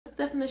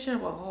definition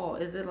of a haul?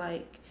 Is it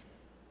like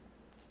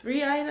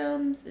 3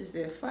 items? Is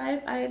it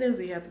 5 items?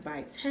 Do you have to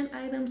buy 10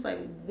 items? Like,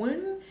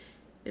 when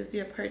is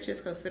your purchase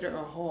considered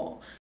a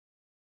haul?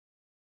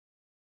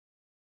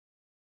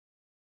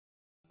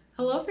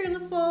 Hello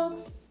fearless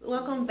folks,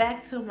 welcome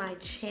back to my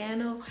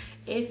channel.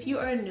 If you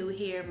are new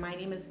here, my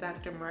name is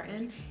Dr.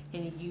 Martin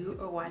and you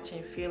are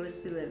watching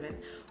Fearlessly Living.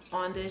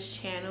 On this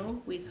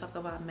channel we talk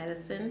about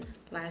medicine,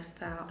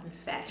 lifestyle, and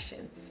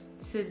fashion.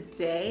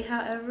 Today,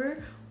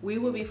 however, we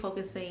will be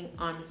focusing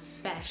on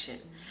fashion.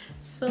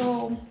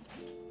 So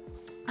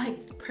I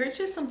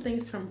purchased some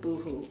things from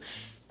Boohoo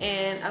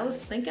and I was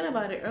thinking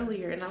about it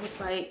earlier and I was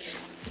like,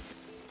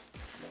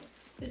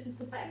 this is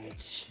the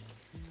package.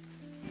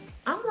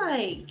 I'm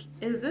like,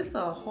 is this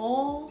a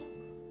haul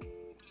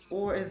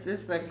or is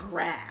this a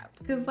grab?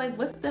 Because like,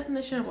 what's the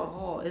definition of a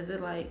haul? Is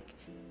it like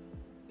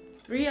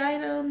 3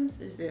 items?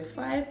 Is it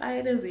 5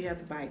 items? Do you have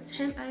to buy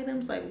 10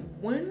 items? Like,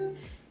 when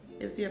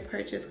is your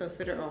purchase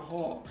considered a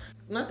haul?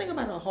 When I think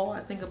about a haul, I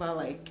think about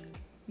like,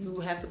 you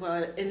have to put a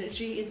lot of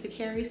energy in to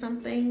carry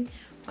something.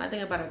 When I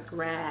think about a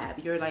grab,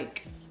 you're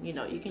like, you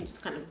know, you can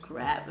just kind of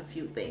grab a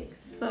few things.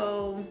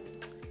 So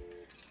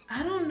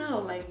I don't know,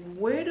 like,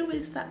 where do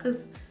we start?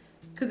 Because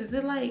is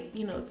it like,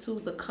 you know,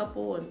 2's a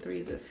couple and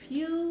 3's a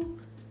few?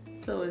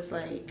 So it's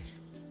like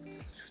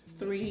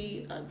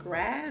 3 a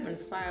grab and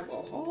 5 a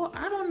haul?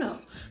 I don't know,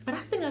 but I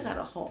think I got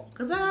a haul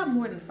because I got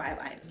more than 5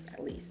 items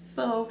at least.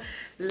 So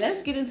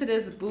let's get into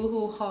this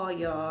Boohoo haul,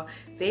 y'all.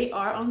 They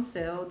are on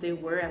sale. They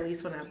were, at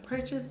least when I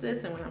purchased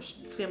this and when I'm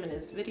filming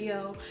this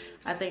video.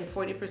 I think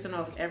 40%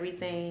 off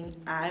everything.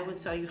 I would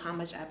tell you how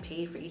much I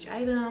paid for each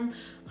item,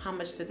 how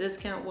much the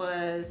discount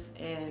was,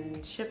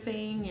 and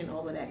shipping and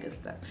all of that good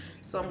stuff.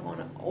 So I'm going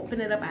to open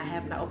it up. I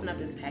have not opened up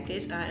this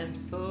package. I am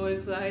so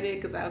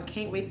excited because I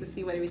can't wait to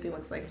see what everything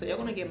looks like. So you're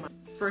going to get my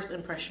first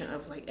impression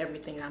of like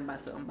everything I'm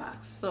about to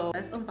unbox. So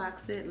let's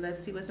unbox it.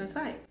 Let's see what's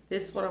inside.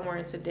 This is what I'm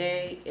wearing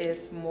today.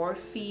 It's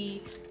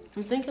Morphe.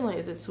 I'm thinking like,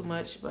 is it too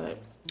much? But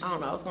I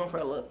don't know. I was going for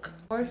a look.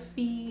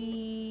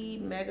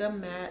 Morphe Mega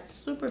Matte,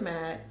 Super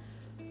Matte,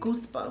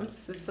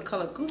 Goosebumps. This is the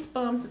color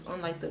Goosebumps. It's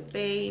on like the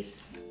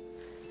base.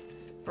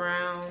 It's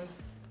brown.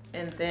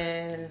 And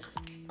then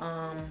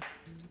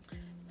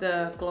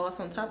the gloss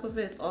on top of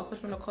it is also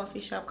from the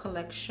Coffee Shop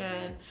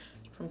collection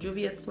from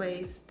Juvia's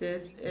Place.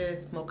 This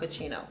is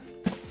Mochaccino.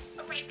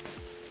 All right.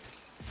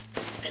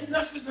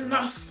 Enough is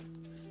enough.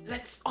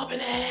 Let's open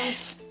it.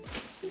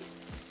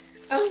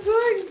 I'm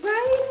so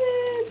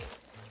excited.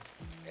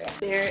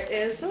 There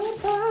is a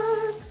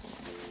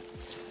box.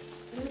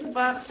 There's a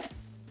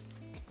box.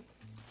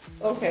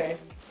 Okay.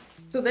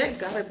 So there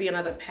gotta be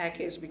another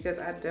package because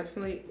I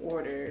definitely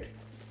ordered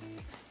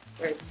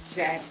a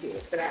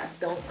jacket that I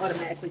don't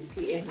automatically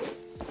see in here.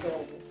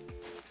 So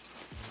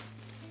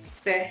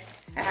there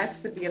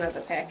has to be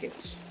another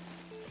package.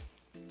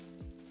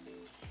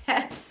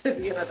 Has to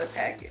be another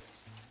package.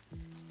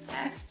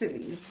 Has to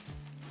be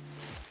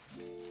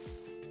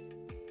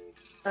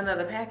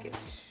another package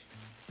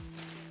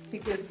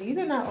because these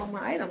are not all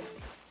my items.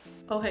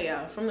 Okay,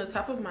 y'all, from the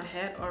top of my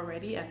head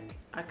already,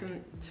 I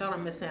can tell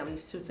I'm missing at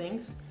least 2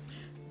 things.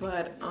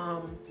 But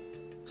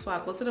so I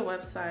go to the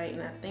website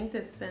and I think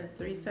they sent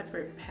 3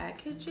 separate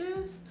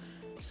packages.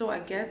 So I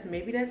guess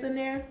maybe that's in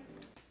there.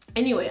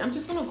 Anyway, I'm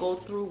just gonna go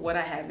through what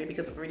I have here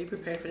because I'm already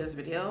prepared for this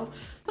video.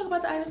 Talk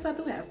about the items I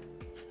do have.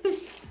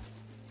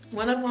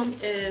 One of them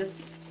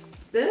is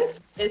this.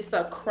 It's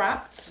a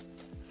cropped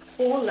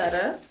full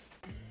leather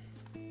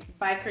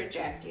biker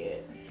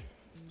jacket.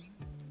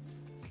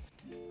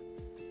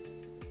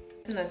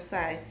 It's in a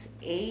size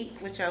 8,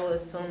 which I would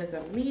assume is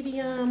a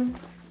medium.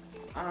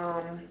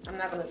 I'm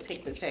not gonna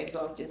take the tags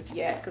off just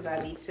yet because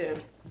I need to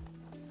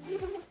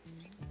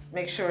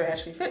make sure it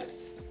actually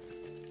fits.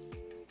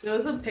 There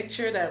was a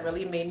picture that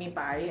really made me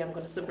buy it. I'm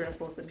gonna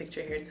superimpose the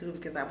picture here too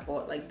because I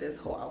bought like this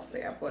whole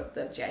outfit. I bought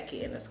the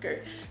jacket and the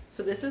skirt.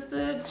 So this is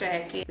the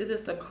jacket. This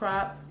is the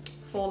crop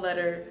full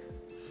leather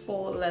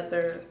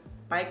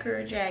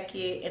biker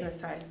jacket in a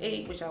size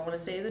 8, which I want to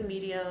say is a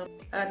medium.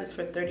 I got this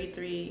for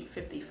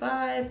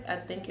 $33.55. I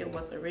think it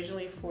was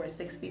originally for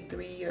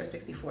 $63 or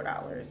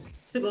 $64.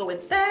 To go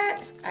with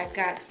that, I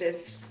got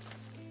this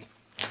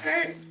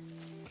skirt.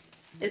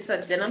 It's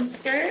a denim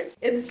skirt.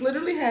 It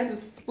literally has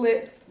a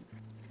split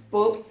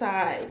both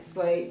sides.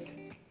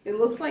 Like, it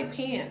looks like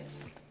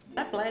pants.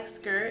 That black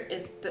skirt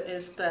is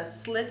the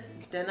slit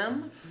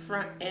denim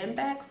front and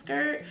back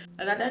skirt.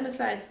 I got that in a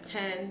size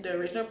 10. The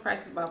original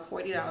price is about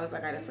 $40. I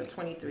got it for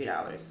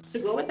 $23. To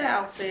go with the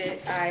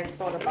outfit, I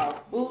thought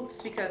about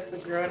boots because the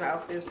girl in the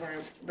outfit is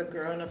wearing, the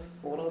girl in the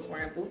photo is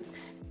wearing boots.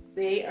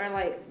 They are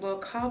like little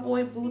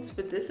cowboy boots,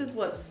 but this is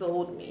what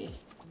sold me.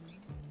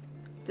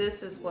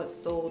 This is what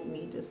sold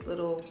me, this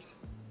little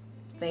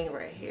thing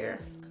right here.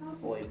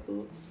 Cowboy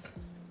boots.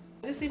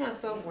 I just see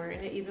myself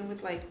wearing it even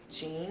with like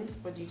jeans,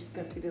 but you just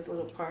can see this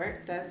little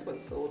part. That's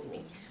what sold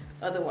me.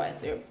 Otherwise,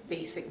 they're a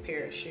basic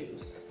pair of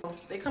shoes.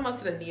 They come up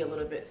to the knee a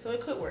little bit, so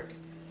it could work.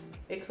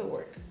 It could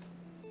work.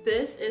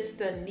 This is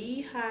the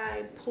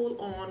knee-high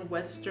pull-on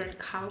Western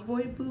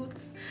cowboy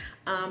boots.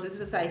 This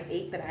is a size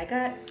 8 that I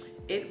got.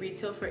 It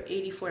retailed for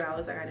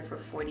 $84. I got it for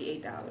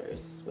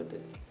 $48 with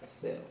the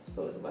sale.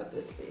 So it's about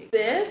this big.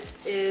 This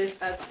is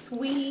a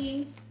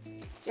tweed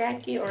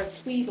jacket or a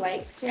tweed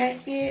like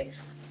jacket.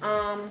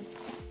 I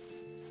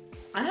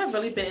have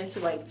really been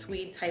into like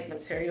tweed type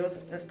materials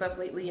and stuff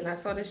lately, and I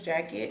saw this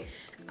jacket.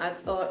 I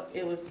thought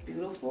it was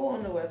beautiful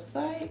on the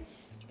website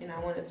and I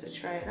wanted to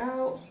try it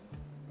out.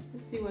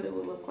 Let's see what it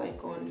would look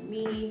like on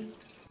me.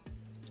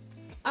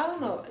 I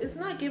don't know, it's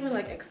not giving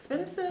like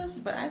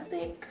expensive, but I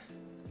think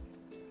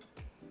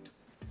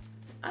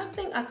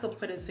I could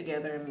put it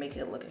together and make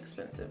it look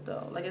expensive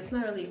though. Like it's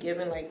not really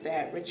giving like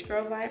that rich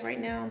girl vibe right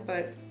now,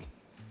 but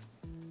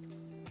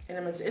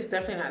and it's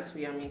definitely not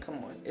sweet. I mean,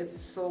 come on, it's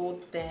so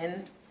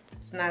thin.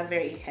 It's not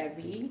very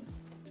heavy,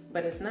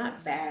 but it's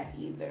not bad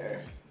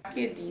either.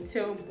 Jacket,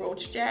 detail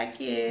brooch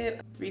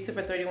jacket, retail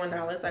for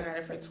 $31. I got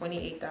it for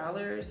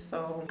 $28.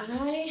 So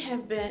I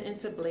have been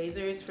into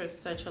blazers for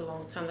such a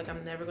long time. Like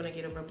I'm never gonna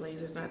get over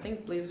blazers. And I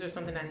think blazers are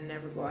something that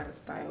never go out of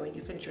style, and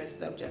you can dress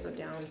it up, dress it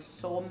down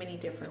so many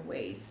different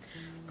ways.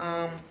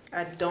 I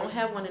don't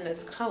have one in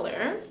this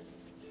color.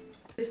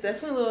 It's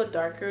definitely a little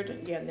darker.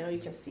 Yeah, now you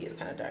can see it's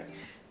kind of dark.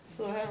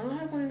 So I don't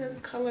have one in this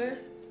color.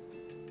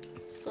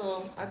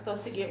 So I thought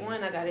to get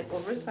one. I got it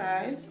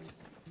oversized.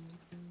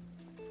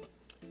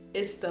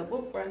 It's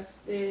double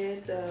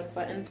breasted. The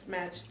buttons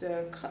match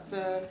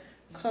the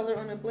color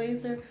on the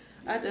blazer.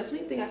 I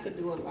definitely think I could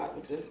do a lot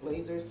with this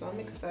blazer, so I'm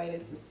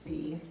excited to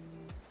see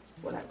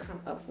what I come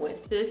up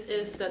with. This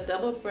is the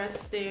double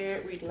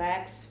breasted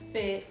relaxed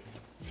fit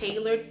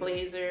tailored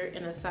blazer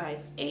in a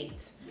size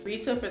 8.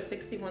 Retail for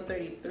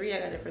 $61.33. I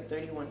got it for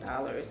 $31.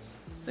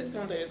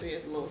 $61.33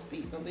 is a little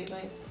steep, don't you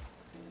think?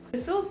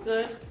 It feels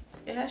good.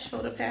 It has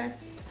shoulder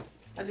pads.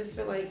 I just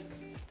feel like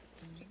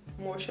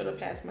more shoulder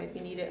pads might be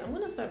needed. I'm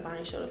gonna start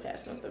buying shoulder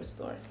pads from the thrift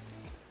store.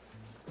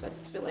 So I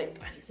just feel like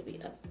I need to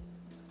be up.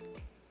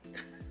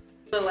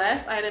 The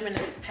last item in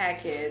this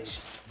package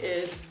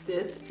is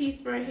this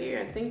piece right here.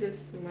 I think this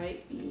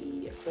might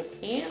be the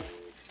pants.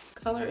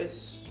 Color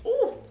is,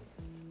 ooh,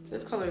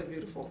 this color is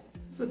beautiful.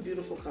 It's a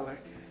beautiful color.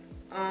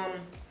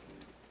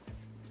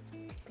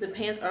 The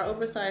pants are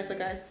oversized,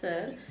 like I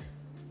said.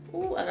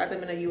 Ooh, I got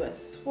them in a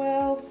US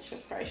 12.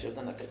 Probably should have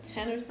done like a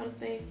 10 or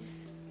something.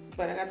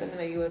 But I got them in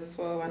a US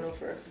 12. I know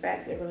for a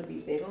fact they're gonna be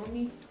big on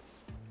me.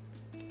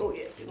 Oh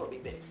yeah, they're gonna be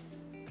big.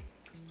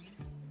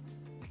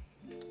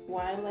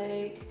 Wide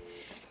leg.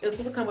 It's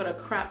supposed to come with a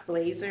crop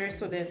blazer,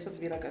 so then it's supposed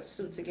to be like a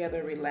suit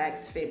together,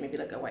 relaxed fit, maybe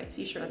like a white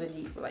t-shirt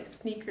underneath for like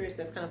sneakers.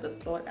 That's kind of the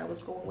thought I was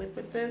going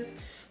with this.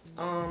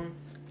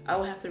 I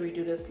will have to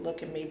redo this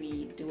look and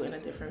maybe do it in a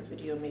different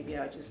video. Maybe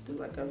I'll just do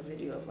like a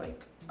video of like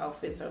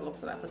outfits or looks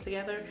that I put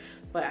together,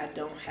 but I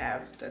don't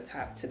have the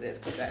top to this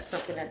because that's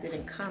something that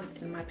didn't come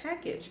in my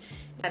package.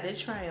 I did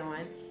try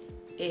on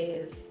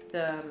is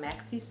the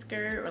maxi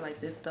skirt or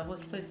like this double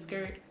split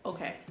skirt.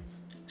 Okay.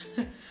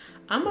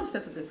 I'm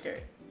obsessed with this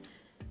skirt.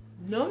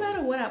 No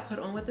matter what I put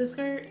on with this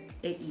skirt,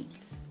 it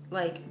eats.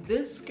 Like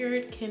this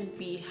skirt can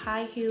be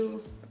high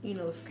heels, you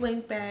know,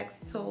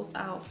 slingbacks, toes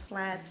out,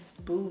 flats,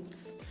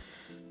 boots,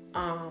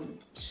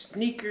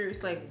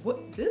 sneakers. Like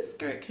what this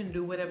skirt can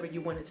do whatever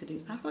you want it to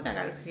do. I feel like I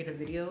gotta create a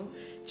video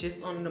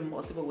just on the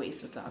multiple ways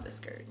to style this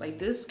skirt. Like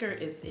this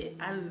skirt is it.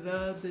 I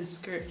love this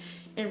skirt,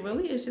 and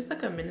really it's just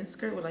like a mini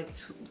skirt with like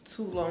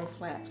two long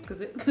flaps because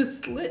the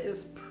slit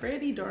is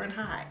pretty darn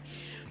high,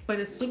 but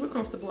it's super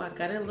comfortable. I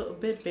got it a little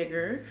bit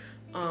bigger.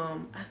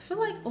 I feel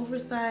like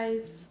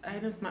oversized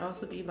items might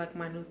also be like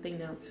my new thing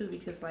now too,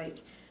 because like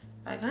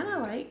I kind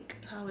of like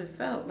how it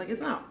felt. Like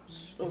it's not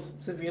so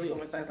severely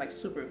oversized, like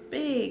super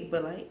big,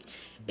 but like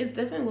it's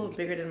definitely a little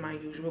bigger than my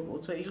usual go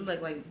to. I usually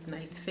like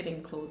nice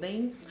fitting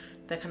clothing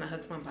that kind of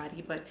hugs my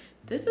body, but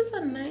this is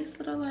a nice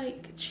little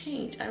like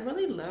change. I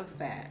really love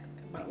that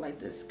about like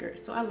this skirt.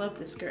 So I love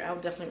this skirt. I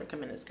would definitely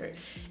recommend this skirt.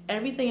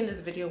 Everything in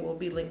this video will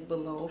be linked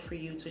below for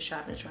you to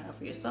shop and try out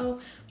for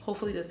yourself.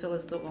 Hopefully the sale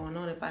is still going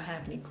on. If I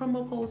have any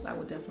promo codes, I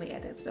will definitely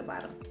add that to the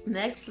bottom.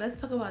 Next,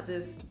 let's talk about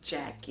this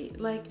jacket.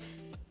 Like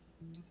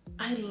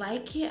I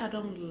like it. I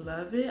don't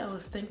love it. I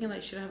was thinking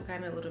like should I have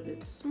gotten a little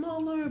bit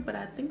smaller, but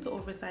I think the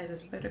oversized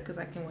is better because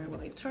I can wear it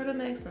with like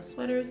turtlenecks and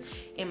sweaters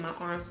and my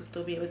arms will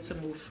still be able to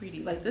move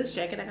freely. Like this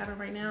jacket I got on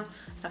right now,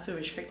 I feel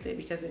restricted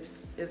because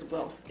it's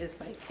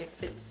like it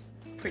fits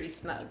pretty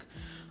snug.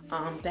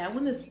 That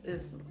one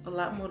is a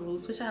lot more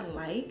loose, which I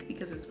like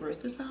because it's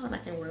versatile and I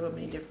can wear it with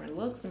many different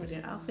looks, many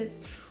different outfits,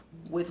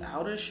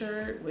 without a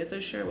shirt, with a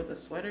shirt, with a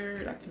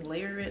sweater. I can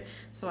layer it,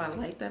 so I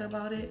like that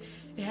about it.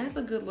 It has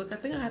a good look. I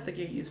think I have to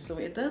get used to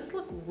it. It does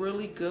look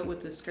really good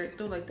with the skirt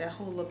though. Like that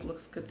whole look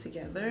looks good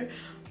together.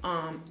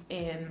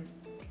 And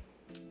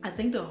I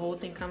think the whole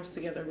thing comes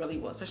together really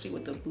well, especially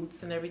with the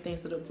boots and everything.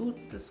 So the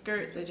boots, the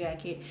skirt, the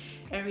jacket,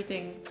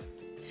 everything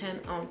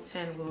 10 on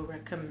 10 will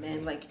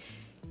recommend. Like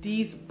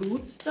these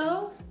boots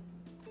though,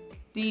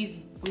 these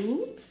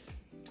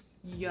boots,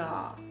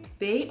 y'all,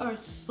 they are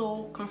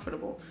so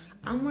comfortable.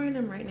 I'm wearing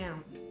them right now.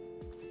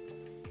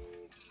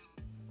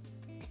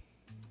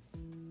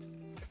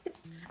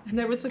 I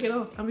never took it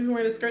off. I'm even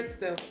wearing the skirt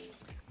still.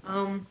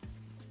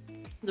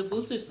 The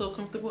boots are so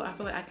comfortable. I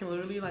feel like I can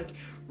literally like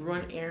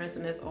run errands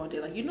in this all day.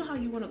 Like, you know how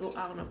you want to go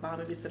out and about,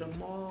 maybe to the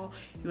mall,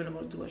 you want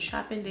to go do a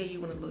shopping day, you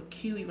want to look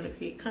cute, you want to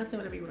create content,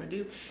 whatever you want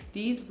to do.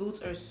 These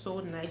boots are so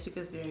nice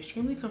because they're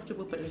extremely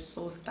comfortable, but they're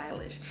so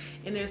stylish.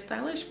 And they're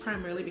stylish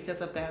primarily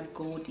because of that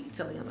gold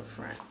detailing on the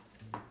front.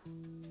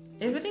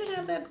 If it didn't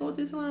have that gold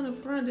detail on the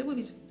front, it would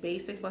be just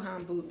basic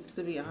behind boots,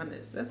 to be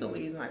honest. That's the only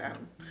reason I got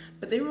them.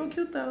 But they're real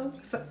cute though,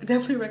 so I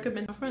definitely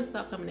recommend. My front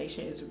stop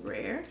combination is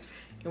rare,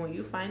 and when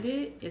you find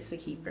it, it's a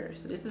keeper.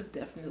 So this is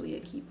definitely a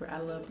keeper. I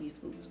love these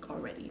boots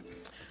already.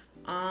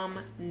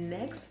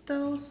 Next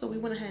though, so we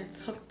went ahead and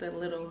took the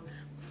little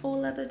faux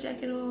leather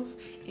jacket off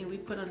and we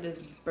put on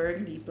this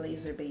burgundy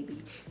blazer,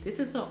 baby. This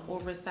is an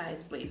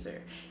oversized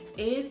blazer.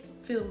 It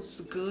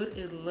feels good,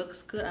 it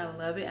looks good, I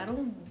love it. I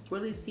don't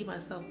really see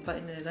myself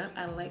buttoning it up.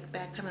 I like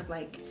that kind of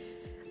like,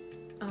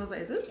 I was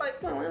like, is this like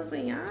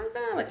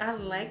Balenciaga? Like, I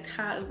liked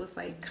how it was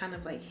like kind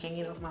of like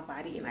hanging off my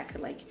body and I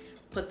could like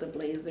put the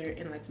blazer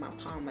in like my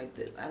palm like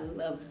this. I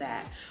love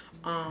that.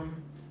 I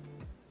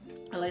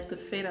like the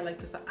fit, I like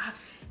the style.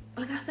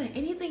 Like I said,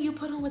 anything you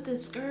put on with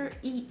this skirt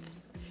eats.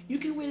 You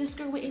can wear this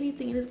skirt with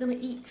anything and it's gonna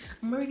eat.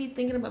 I'm already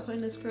thinking about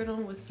putting this skirt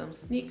on with some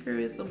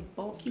sneakers, some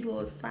bulky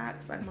little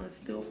socks I'm gonna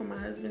steal from my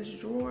husband's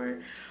drawer.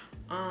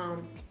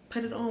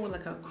 Put it on with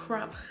like a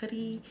crop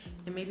hoodie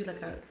and maybe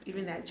like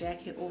even that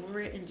jacket over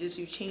it, and just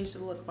you change the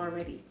look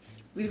already.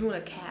 Even with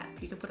a cap,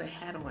 you can put a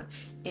hat on.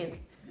 And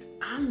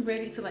I'm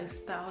ready to like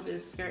style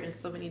this skirt in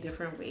so many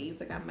different ways.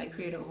 Like I might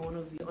create a whole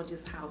new video on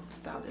just how to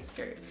style this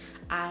skirt.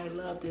 I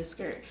love this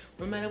skirt.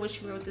 No matter what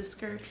you wear with this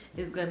skirt,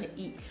 it's gonna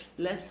eat.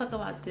 Let's talk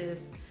about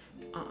this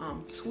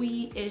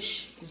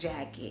tweed-ish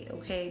jacket,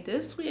 okay?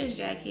 This tweed-ish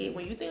jacket,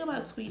 when you think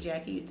about tweed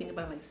jacket, you think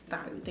about like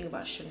style, you think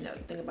about Chanel,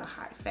 you think about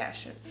high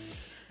fashion.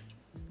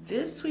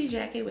 This tweed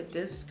jacket with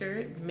this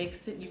skirt,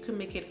 you can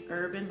make it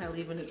urban by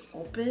leaving it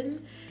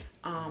open.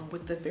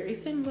 With the very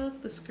same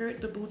look, the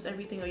skirt, the boots,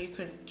 everything, or you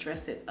could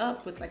dress it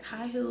up with like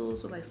high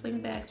heels, with like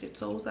slingbacks, your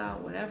toes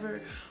out,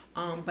 whatever.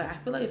 But I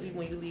feel like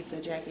when you leave the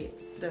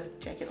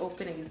jacket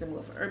open, it gives it more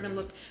of an urban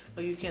look,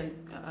 or you can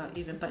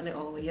even button it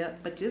all the way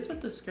up. But just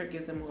with the skirt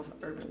gives it more of an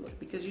urban look,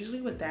 because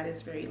usually with that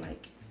is very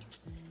like,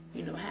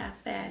 you know, half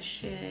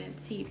fashion,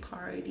 tea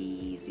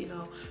parties, you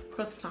know,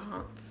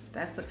 croissants.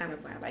 That's the kind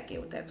of vibe I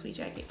get with that tweed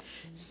jacket.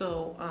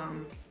 So,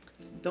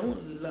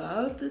 don't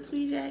love the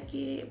tweed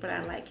jacket, but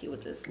I like it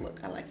with this look.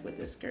 I like it with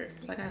this skirt.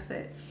 Like I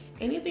said,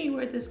 anything you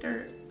wear with this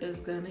skirt is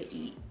gonna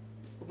eat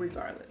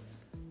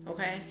regardless,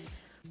 okay?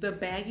 The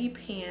baggy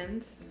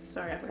pants,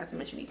 sorry, I forgot to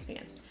mention these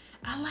pants.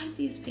 I like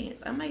these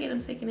pants. I might get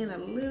them taken in a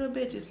little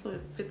bit just so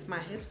it fits my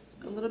hips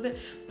a little bit,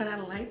 but I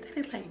like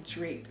that it like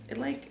drapes. It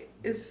like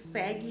is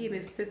saggy and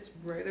it sits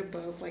right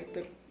above like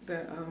the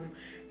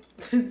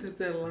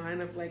the line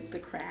of like the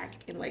crack,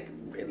 and like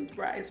it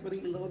rises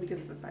really low because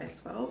it's a size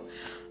 12.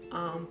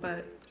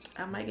 But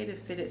I might get it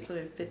fitted so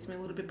it fits me a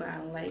little bit, but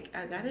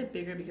I got it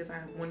bigger because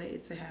I wanted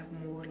it to have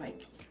more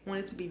like,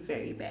 wanted it to be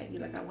very baggy.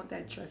 Like I want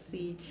that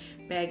dressy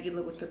baggy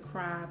look with the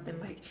crop, and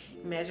like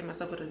imagine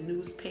myself with a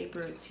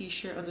newspaper, a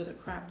t-shirt under the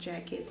crop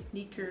jacket,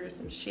 sneakers,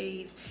 some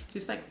shades,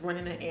 just like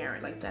running an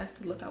errand. Like that's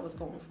the look I was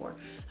going for.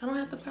 I don't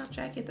have the crop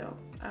jacket though.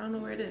 I don't know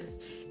where it is.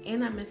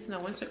 And I'm missing a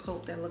winter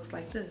coat that looks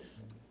like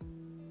this.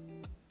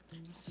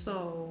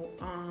 So,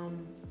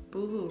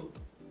 Boohoo.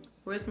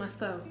 Where's my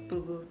stuff,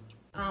 Boohoo?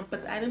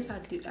 But the items I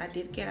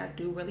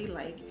do really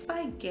like. If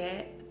I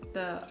get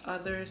the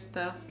other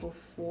stuff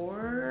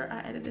before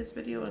I edit this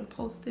video and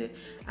post it,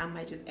 I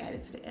might just add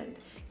it to the end.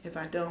 If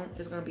I don't,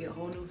 it's gonna be a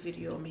whole new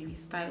video, maybe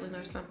styling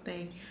or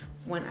something,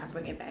 when I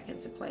bring it back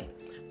into play.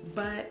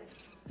 But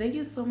thank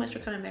you so much for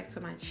coming back to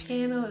my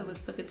channel. It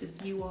was so good to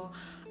see you all.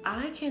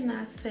 I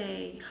cannot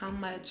say how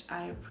much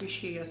I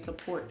appreciate your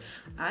support.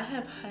 I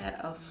have had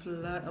a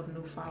flood of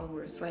new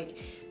followers. Like,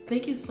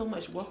 thank you so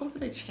much. Welcome to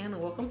the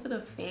channel. Welcome to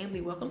the family.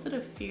 Welcome to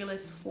the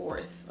fearless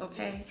force,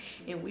 okay?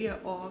 And we are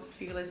all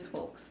fearless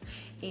folks.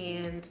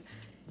 And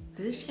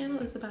this channel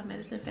is about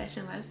medicine,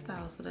 fashion,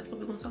 lifestyle. So that's what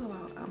we're gonna talk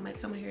about. I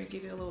might come in here and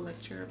give you a little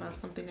lecture about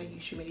something that you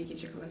should maybe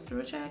get your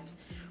cholesterol checked,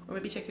 or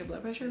maybe check your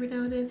blood pressure every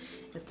now and then,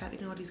 and stop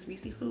eating all these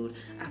greasy food.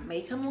 I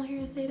may come on here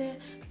and say that,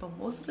 but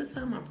most of the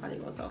time I'm probably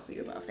gonna talk to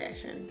you about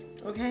fashion,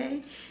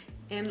 okay?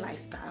 And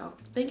lifestyle.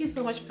 Thank you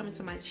so much for coming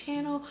to my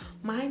channel.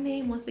 My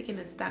name once again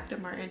is Dr.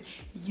 Martin.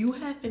 You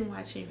have been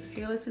watching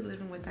Fearlessly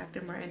Living with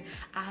Dr. Martin.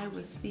 I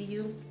will see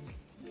you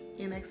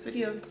in the next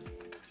video.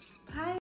 Bye.